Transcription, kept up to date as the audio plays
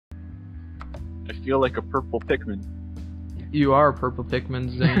I feel like a purple Pikmin. You are a purple Pikmin,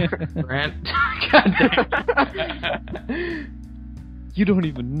 Zane. Grant. God damn. You don't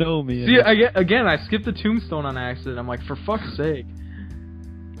even know me. See, again, I skipped the tombstone on accident. I'm like, for fuck's sake.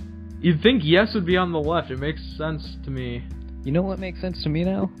 You'd think yes would be on the left. It makes sense to me. You know what makes sense to me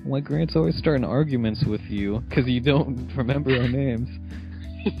now? Why Grant's always starting arguments with you, because you don't remember our names.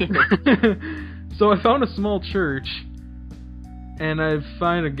 So I found a small church, and I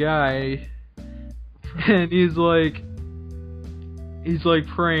find a guy, and he's like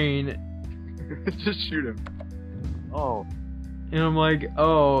praying. Just shoot him. Oh. And I'm like,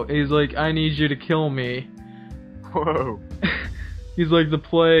 oh, he's like, I need you to kill me. Whoa. He's like, the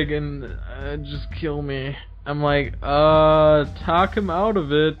plague, and just kill me. I'm like, talk him out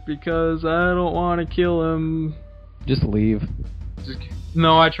of it, because I don't want to kill him. Just leave.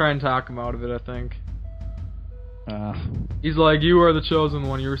 No, I try and talk him out of it, I think. He's like, you are the chosen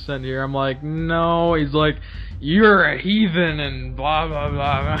one, you were sent here. I'm like, no. He's like, you're a heathen, and blah, blah,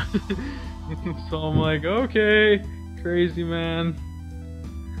 blah. So I'm like, okay, crazy man.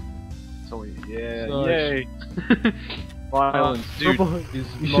 So, yeah, So, yay. Violence, dude.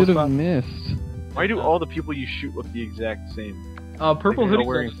 You should have missed. Why do all the people you shoot look the exact same? Purple Like,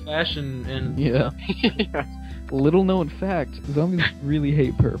 hoodies are fashion and... Yeah. Little known fact, zombies really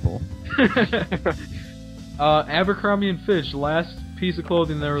hate purple. Abercrombie and Fitch, last piece of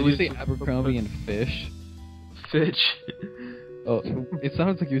clothing they released. Did you say Abercrombie and Fish? Fitch. Oh, it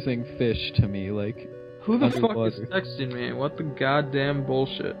sounds like you're saying fish to me, like... Who the fuck underwater. is texting me? What the goddamn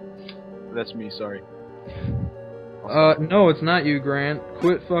bullshit? That's me, sorry. No, it's not you, Grant.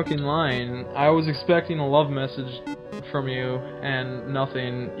 Quit fucking lying. I was expecting a love message from you, and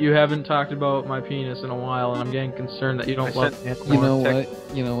nothing. You haven't talked about my penis in a while, and I'm getting concerned that you don't love me anymore.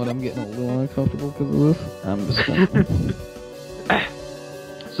 You know what? I'm getting a little uncomfortable because of this. I'm just gonna...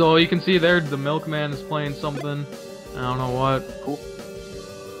 So you can see there, the milkman is playing something. I don't know what. Cool.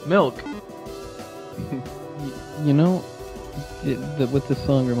 Milk. You know, what this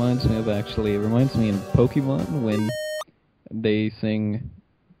song reminds me of, actually, it reminds me in Pokemon when they sing,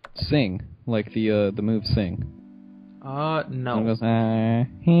 like the move sing. No. And it goes,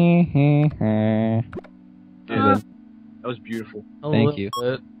 Yeah, that was beautiful. Thank you.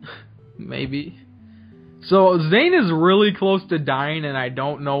 Bit. Maybe. So Zane is really close to dying, and I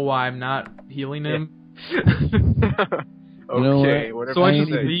don't know why I'm not healing him. Okay, whatever. So I you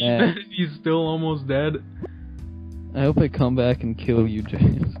just say. leave and he's still almost dead. I hope I come back and kill you,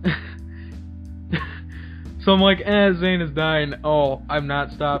 James. So I'm like, Zane is dying. Oh, I'm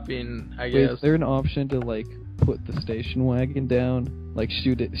not stopping, I Wait, guess. is there an option to, like, put the station wagon down? Like,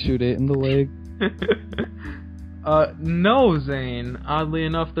 shoot it in the leg? No, Zane. Oddly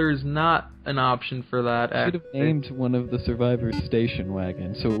enough, there's not an option for that. I should have named one of the survivors Station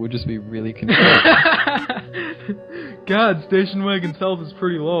Wagon, so it would just be really confusing. God, station wagon's health is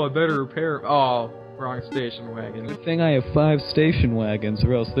pretty low. I better repair. Oh, wrong station wagon. Good thing I have 5 station wagons,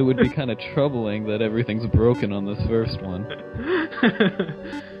 or else it would be kind of troubling that everything's broken on this first one.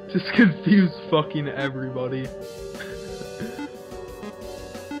 Just confuse fucking everybody.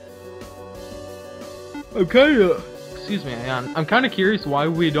 I'm kind of curious why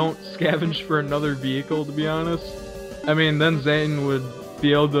we don't scavenge for another vehicle, to be honest. I mean, then Zane would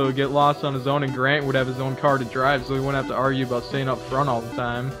be able to get lost on his own, and Grant would have his own car to drive, so he wouldn't have to argue about staying up front all the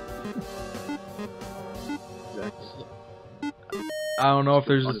time. I don't know if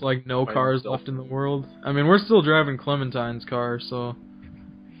there's just, like, no cars left in the world. I mean, we're still driving Clementine's car, so...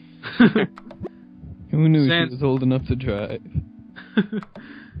 Who knew she was old enough to drive?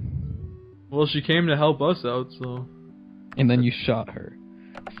 Well, she came to help us out, so... And then you shot her.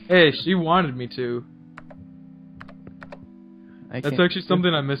 Hey, she wanted me to. That's actually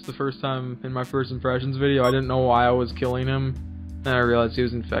something I missed the first time in my first impressions video. I didn't know why I was killing him. And I realized he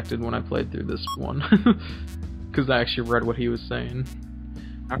was infected when I played through this one. Because I actually read what he was saying.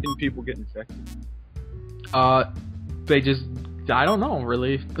 How can people get infected? They just... I don't know,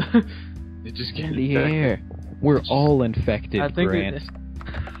 really. They just get The infected. air. We're all infected, I think Grant.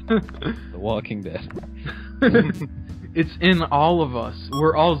 The Walking Dead. It's in all of us.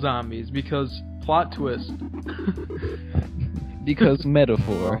 We're all zombies, because... Plot twist. Because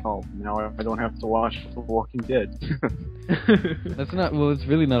metaphor. Oh, now I don't have to watch The Walking Dead. That's not, well, it's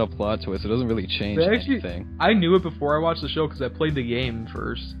really not a plot twist. It doesn't really change anything. I knew it before I watched the show because I played the game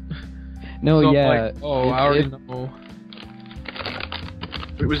first. No, So yeah. I'm like, oh, I already know.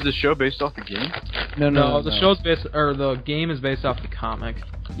 Wait, was the show based off the game? No, the show's based, or the game is based off the comic.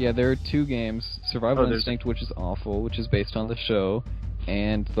 Yeah, there are 2 games. Survival Instinct, which is awful, which is based on the show,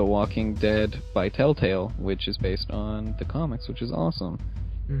 and The Walking Dead by Telltale, which is based on the comics, which is awesome.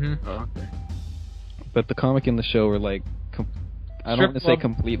 Mm-hmm. Oh, okay. but the comic and the show are like, I don't want to say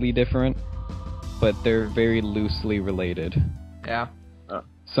completely different, but they're very loosely related. Yeah.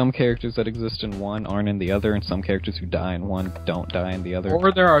 Some characters that exist in one aren't in the other, and some characters who die in one don't die in the other.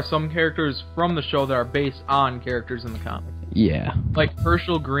 Or there are some characters from the show that are based on characters in the comic. Yeah. Like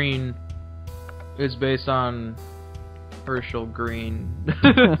Herschel Green is based on Herschel Green.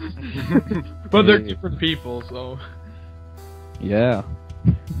 But they're different people, so... Yeah.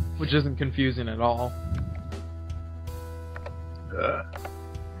 Which isn't confusing at all.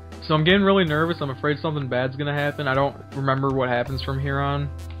 So I'm getting really nervous. I'm afraid something bad's gonna happen. I don't remember what happens from here on.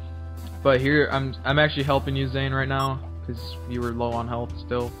 But here, I'm actually helping you, Zane, right now, because you were low on health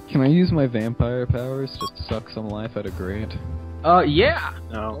still. Can I use my vampire powers just to suck some life out of Grant? Yeah!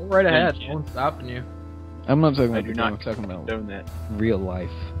 No. Go right ahead. No one's stopping you. I'm not talking I about do the not game, I'm talking about doing that. real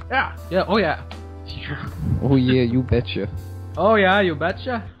life. Yeah. Yeah, oh yeah. Oh yeah, you betcha. Oh yeah, you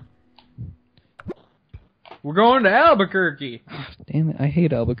betcha. We're going to Albuquerque. Damn it, I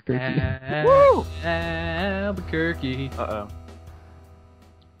hate Albuquerque. Woo! Albuquerque. Uh-oh.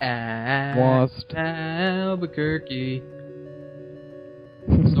 Lost. Albuquerque.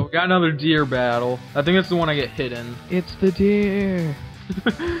 So we got another deer battle. I think it's the one I get hit in. It's the deer.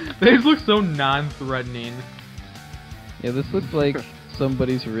 These look so non-threatening. Yeah, this looks like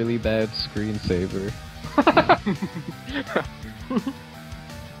somebody's really bad screensaver.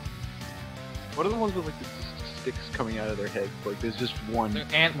 What are the ones with like the sticks coming out of their heads? Like there's just one. They're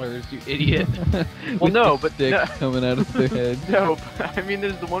antlers, you idiot. Well, no, but sticks coming out of their heads. No, but, I mean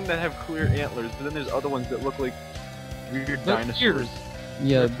there's the one that have clear antlers, but then there's other ones that look like weird dinosaurs.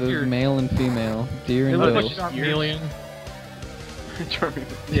 Yeah, the male and female. Deer They and look doe. like Charmeleon. Charming.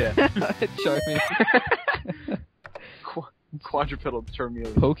 Yeah. Charming. Quadrupedal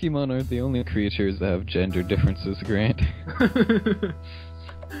Charmeleon. Pokemon aren't the only creatures that have gender differences, Grant.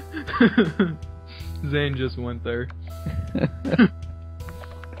 Zane just went there. I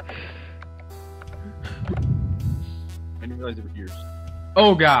didn't realize there were ears.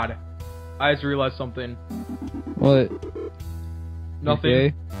 Oh god! I just realized something. What? Nothing.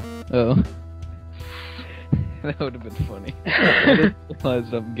 Okay. Oh. That would have been funny. I just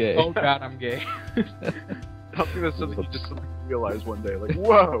realized I'm gay. Oh god, I'm gay. I don't think that's something you just realize one day. Like,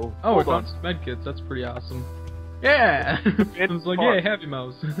 whoa! Oh, we hold found on. some medkits. That's pretty awesome. Yeah! I was like, car. yeah, Happy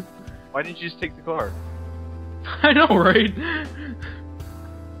Mouse. Why didn't you just take the car? I know, right?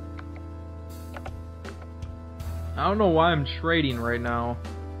 I don't know why I'm trading right now.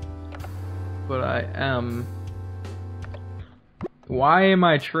 But I am. Why am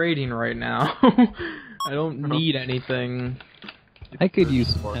I trading right now? I don't need anything. I could use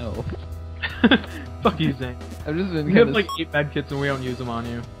some help. Fuck you, Zane. I've just been We have kinda like 8 medkits and we don't use them on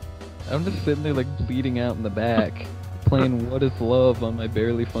you. I'm just sitting there like bleeding out in the back, playing What Is Love on my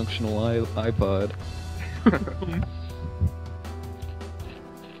barely functional iPod.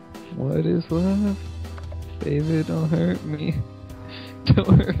 What is love? Baby, don't hurt me.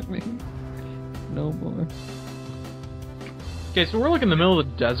 Don't hurt me. No more. Okay, so we're like in the middle of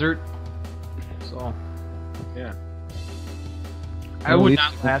the desert. So Yeah. I Well, would at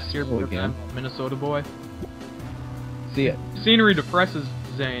not least last it's year snow because again. I'm a Minnesota boy. See it. Scenery depresses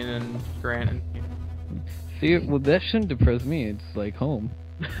Zane and Grant and me. See it? Well, that shouldn't depress me. It's like home.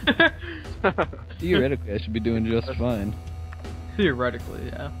 Theoretically, I should be doing just fine. Theoretically,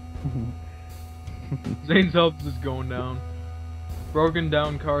 yeah. Zane's health is going down. Broken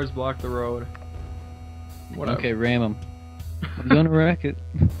down cars block the road. Whatever. Okay, ram him. I'm gonna wreck it.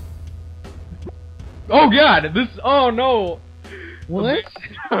 Oh god! This. Oh no! What?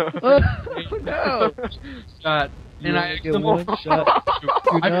 Oh no! Shot. And I get one shot.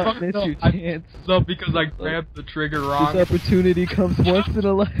 Do I not fucked miss up. your I chance. fucked up because I grabbed the trigger wrong. This opportunity comes once in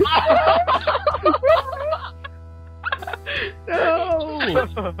a life. No!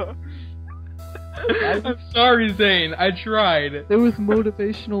 I'm sorry, Zane. I tried. There was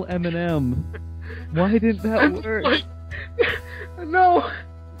motivational Eminem. Why didn't that work? Like, no.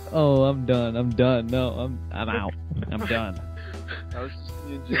 Oh, I'm done. I'm done. No, I'm out. I'm done. That was just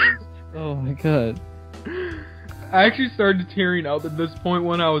me and James. Oh my god. I actually started tearing up at this point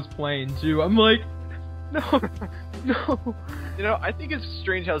when I was playing too. I'm like, no, no. You know, I think it's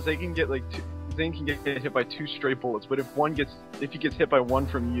strange how Zane can get like Zane can get hit by 2 straight bullets, but if he gets hit by 1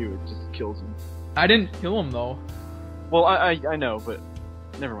 from you, it just kills him. I didn't kill him though. Well, I know, but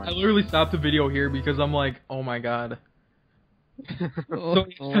never mind. I literally stopped the video here because I'm like, oh my god. Oh,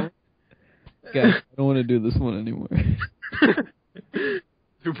 guys, I don't want to do this one anymore.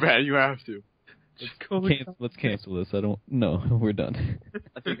 Too bad you have to. Let's cancel this. I don't. No, we're done.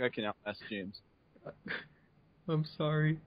 I think I can outlast James. I'm sorry.